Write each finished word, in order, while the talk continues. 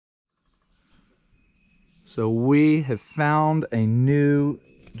So we have found a new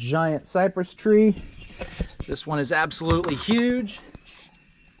giant cypress tree. This one is absolutely huge.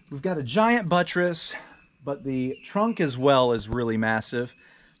 We've got a giant buttress, but the trunk as well is really massive.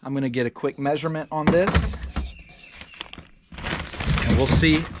 I'm going to get a quick measurement on this, and we'll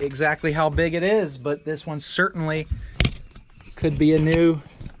see exactly how big it is, but this one certainly could be a new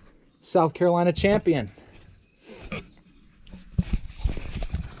South Carolina champion.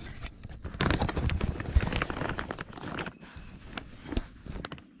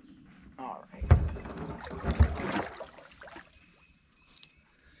 All right.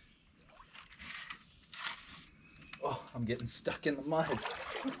 Oh, I'm getting stuck in the mud.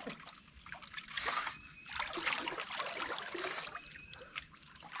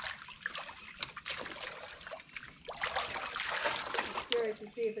 Curious to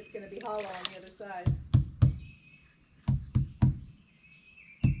see if it's going to be hollow on the other side.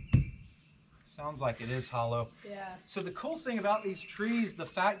 Sounds like it is hollow. Yeah. So the cool thing about these trees, the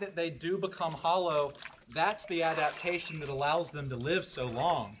fact that they do become hollow, that's the adaptation that allows them to live so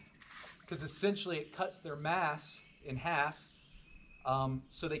long. Because essentially it cuts their mass in half,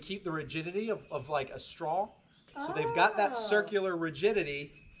 so they keep the rigidity of like a straw. So they've got that circular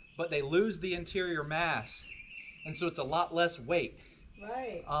rigidity, but they lose the interior mass. And so it's a lot less weight.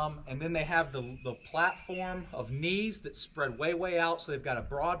 Right. And then they have the platform of knees that spread way out, so they've got a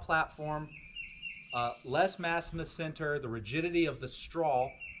broad platform, less mass in the center, the rigidity of the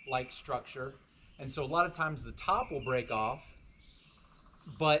straw-like structure. And so a lot of times the top will break off,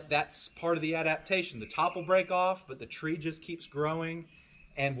 but that's part of the adaptation. The top will break off, but the tree just keeps growing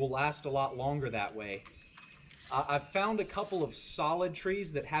and will last a lot longer that way. I've found a couple of solid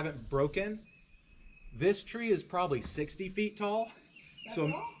trees that haven't broken. This tree is probably 60 feet tall.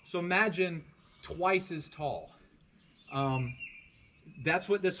 So imagine twice as tall. That's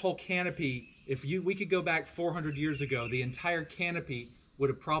what this whole canopy, we could go back 400 years ago, the entire canopy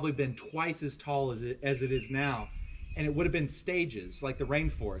would have probably been twice as tall as it is now. And it would have been stages like the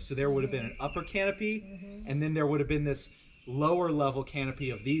rainforest. So there would have been an upper canopy, and then there would have been this lower level canopy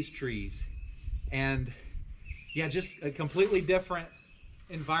of these trees. And yeah, just a completely different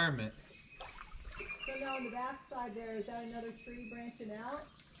environment. So now on the back side there, is that another tree branching out?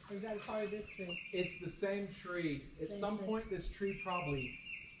 Or is that a part of this tree? It's the same tree. At some point this tree probably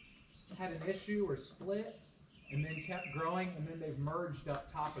had an issue or split and then kept growing, and then they've merged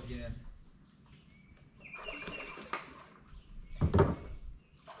up top again.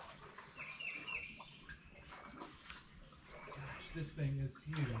 Gosh, this thing is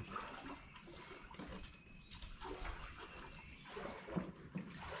huge.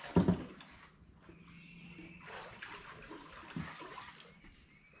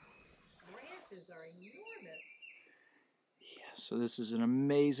 Are enormous. Yeah, so this is an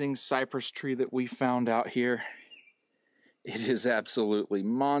amazing cypress tree that we found out here. It is absolutely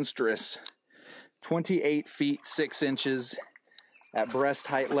monstrous. 28 feet 6 inches at breast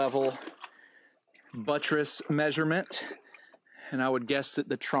height level, buttress measurement, and I would guess that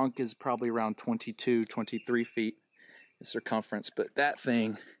the trunk is probably around 22, 23 feet in circumference. But that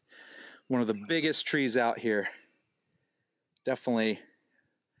thing, one of the biggest trees out here, definitely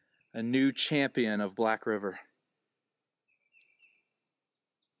a new champion of Black River.